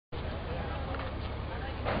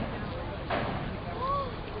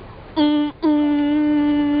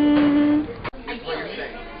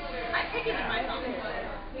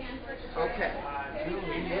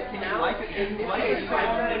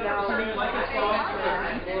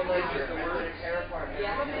Don't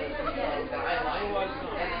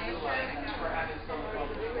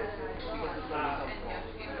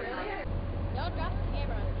drop the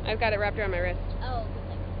camera. I've got it wrapped around my wrist. Oh, good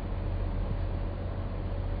thing.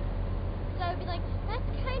 So I'd be like, that's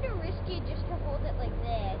kind of risky just to hold it like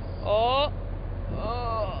this. Oh,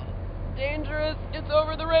 oh, dangerous! It's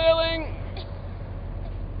over the railing.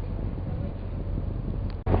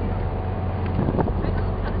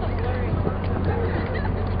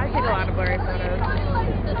 I take a lot of blurry photos.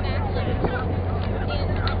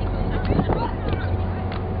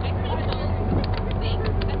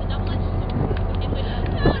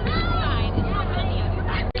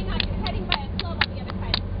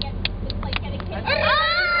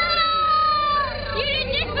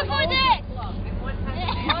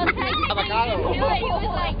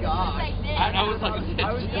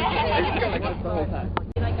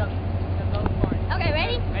 Okay,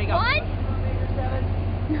 ready? There you go. 1.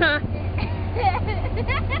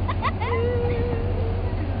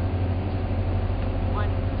 One,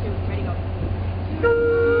 two, ready, go.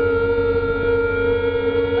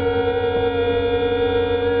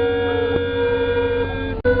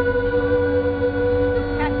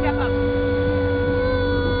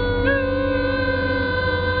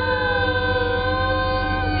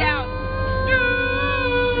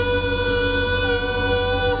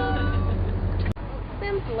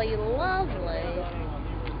 Simply lovely.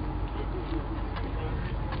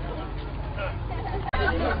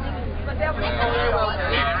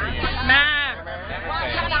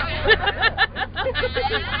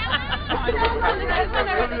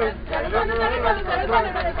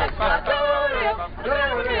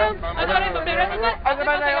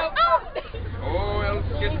 Oh, else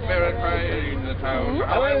gets buried right in the town.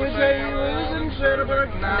 I wish I was in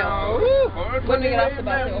Sherbrooke now. When we get off the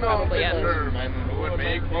bus, it will probably end. Would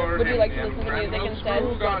Would you like to listen to music instead?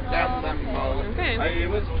 Okay. I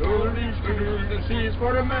was told these screws and seas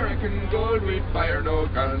for American gold. We'd fire no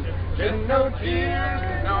guns, shed no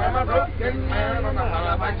tears. Now I'm a broken man on the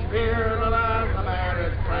Halifax pier. The last of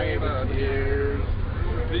Irish privateers.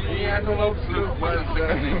 The Antelope sloop was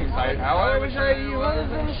standing sight. How I wish I was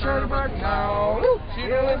in Sherbrooke now. She'd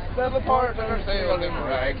list of a port and her sail in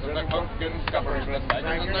rags, and the cook and scuppers were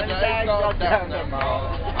sagging, and the jag got down them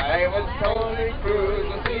all. I was told we cruise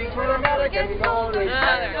the seas for American gold. We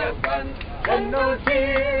fire no guns, shed no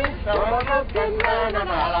tears. Now I'm a broken man on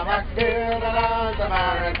the Halifax pier. The last of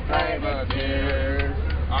Irish privateers.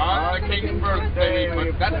 On the King's birthday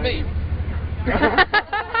we put, that's me.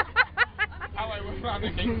 On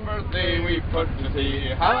the King's birthday we put to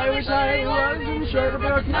sea. How I wish I was in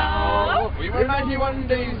Sherbrooke now. We were 91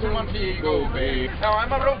 days in Montego Bay. Now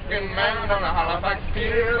I'm a broken man on a Halifax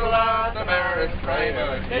pier. The last of Irish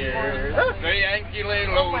privateers. The Yankee lay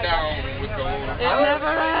low down with gold. It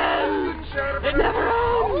never ends. It never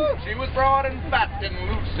ends. She was broad and fat and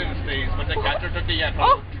loose in stays, but the catcher took the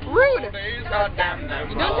antelope. Oh, rude. Days, God damn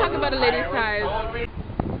them. You don't talk about a lady's ties.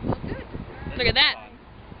 Look at that.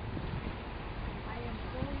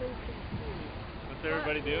 What's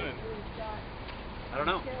everybody doing? I don't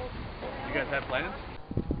know. You guys have plans?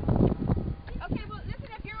 Okay, well, listen,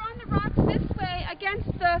 if you're on the rocks this way against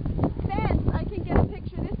the fence, I can get a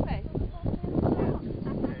picture this way.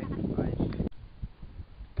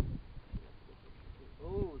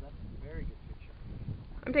 Oh, that's a very good picture.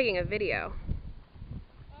 I'm taking a video.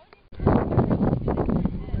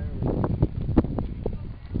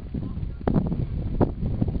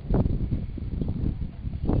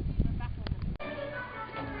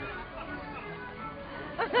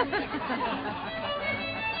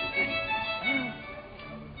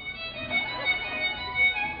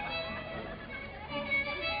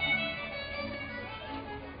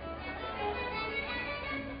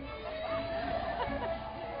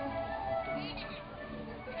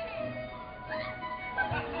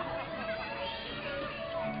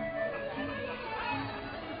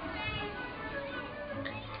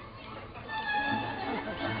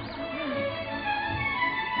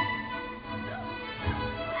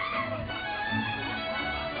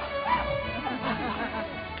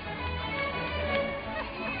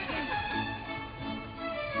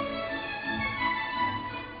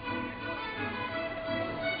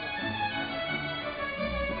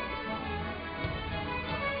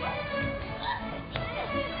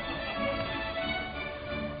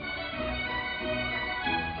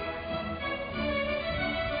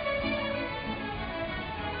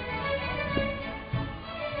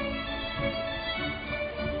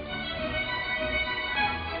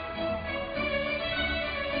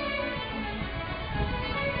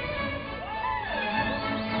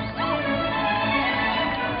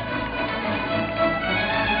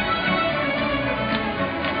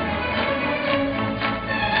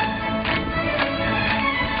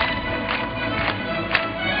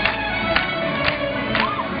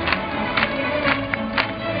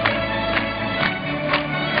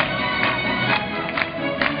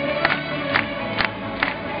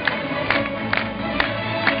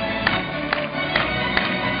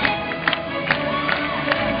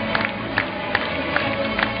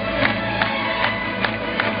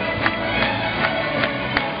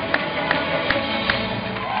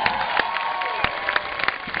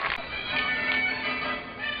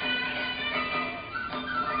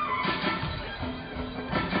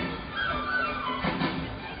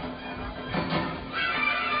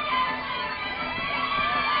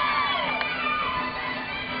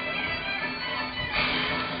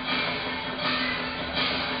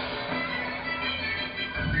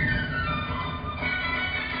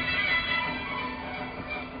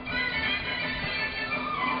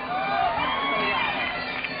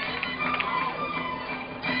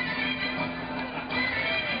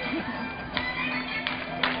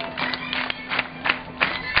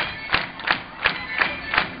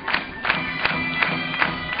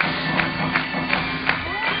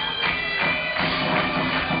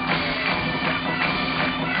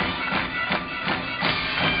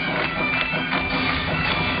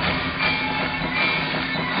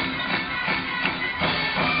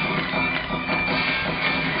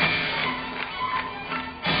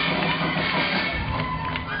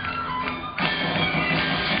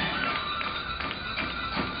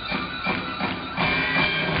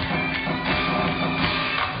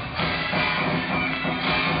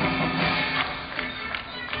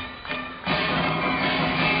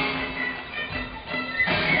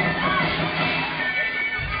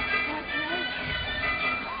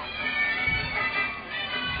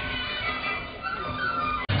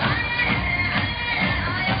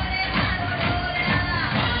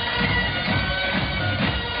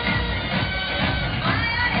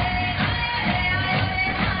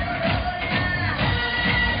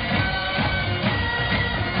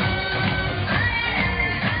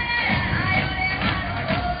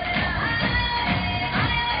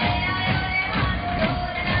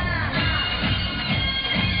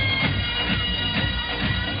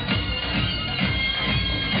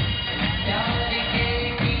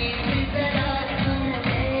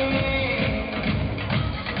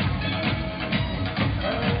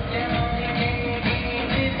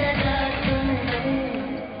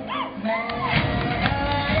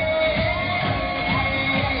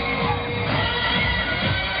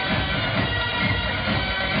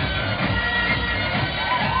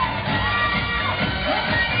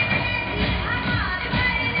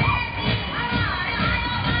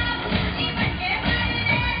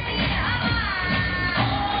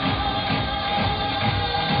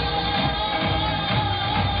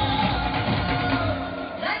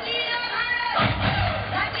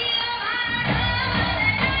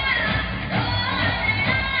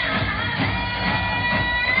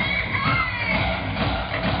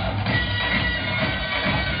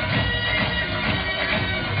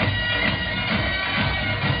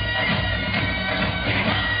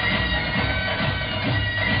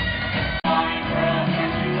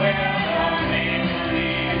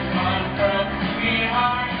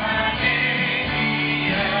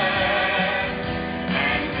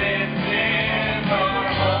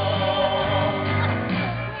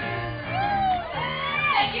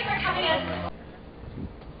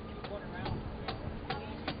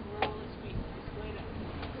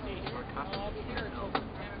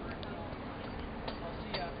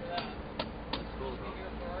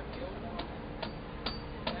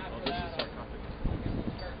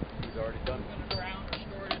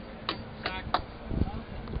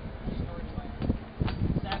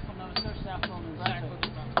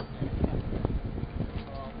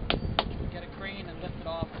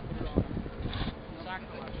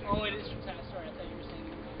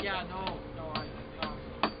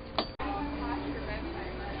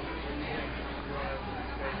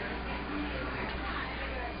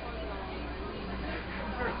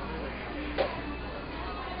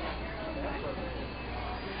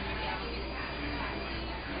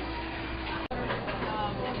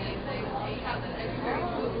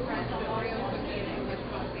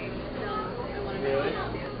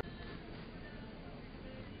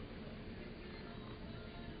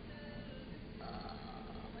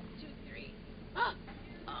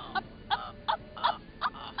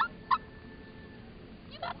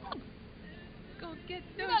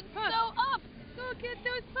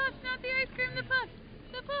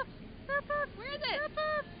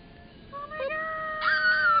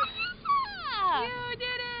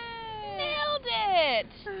 it.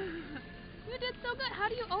 You did so good. How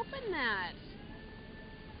do you open that?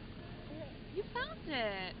 You found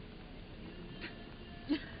it.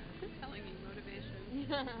 Telling me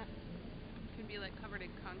motivation. Can be like covered in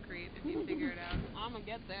concrete if you figure it out. I'm gonna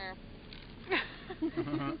get there.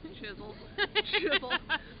 Chisel. Chisel.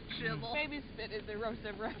 Chisel. Baby spit is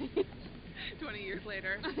erosive, right? 20 years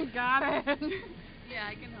later. Got it. Yeah,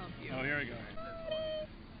 I can help you. Oh, here we go.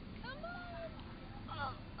 Come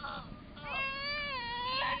on. Oh.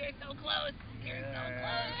 You're so close. You're so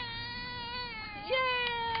close.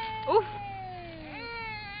 Yay! Oof.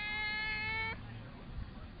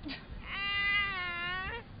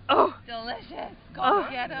 Oh. Delicious. Go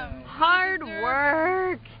get him. Hard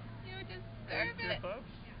work. You deserve it.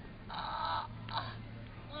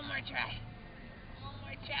 One more try. One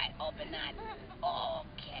more try. Open that.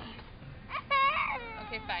 Okay.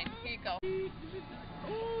 Okay, fine. Here you go.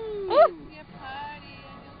 Ooh. Be a party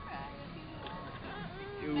and you'll cry if you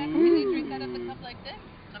want. Next, can you drink out of the cup like this?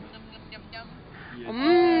 Yum, yum, yum, yum, yum. Yes.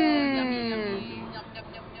 Yummy, yummy. Yum, yum,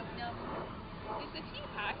 yum, yum, yum. It's a tea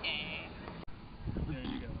party. There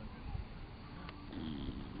you go.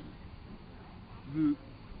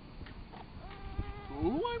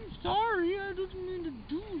 Oh, I'm sorry. I didn't mean to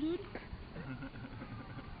do that.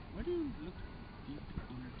 Why do you look deep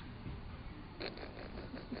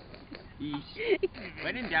into it?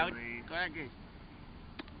 When in doubt, go again.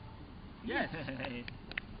 Yes.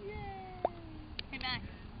 Hey, Max.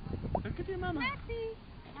 Look at your mama. Maxie.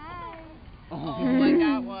 Hi. Oh, I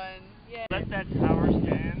got one. Yeah. Let that tower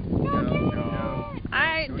stand. No.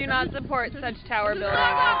 I do not support such tower building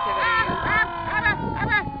activities.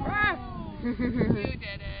 You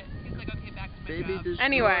did it. He's like, okay, back to my Baby job. destroyer.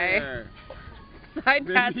 Anyway. Side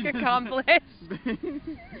task accomplished. He's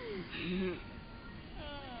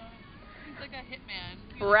like a hitman.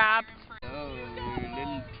 He's Wrapped. Oh, your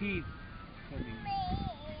little teeth.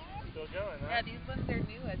 Still going, huh? Yeah, these ones are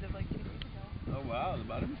new as of like 2 weeks ago. Oh, wow, the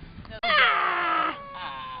bottom. No, Ah!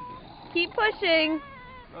 Keep pushing.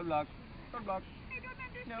 Roadblock. Roadblock.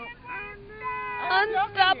 No.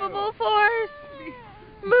 Unstoppable force.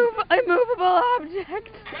 Immovable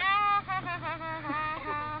object.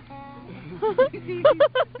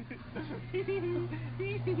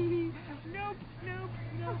 Nope.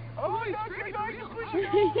 Oh, you're going to push it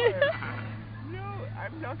over. No,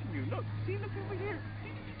 I'm knocking you. Look, see, look over here.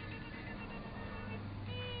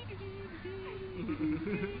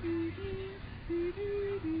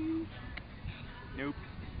 Nope.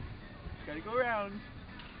 Gotta go around.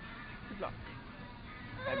 Good luck.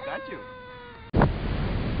 I've got you.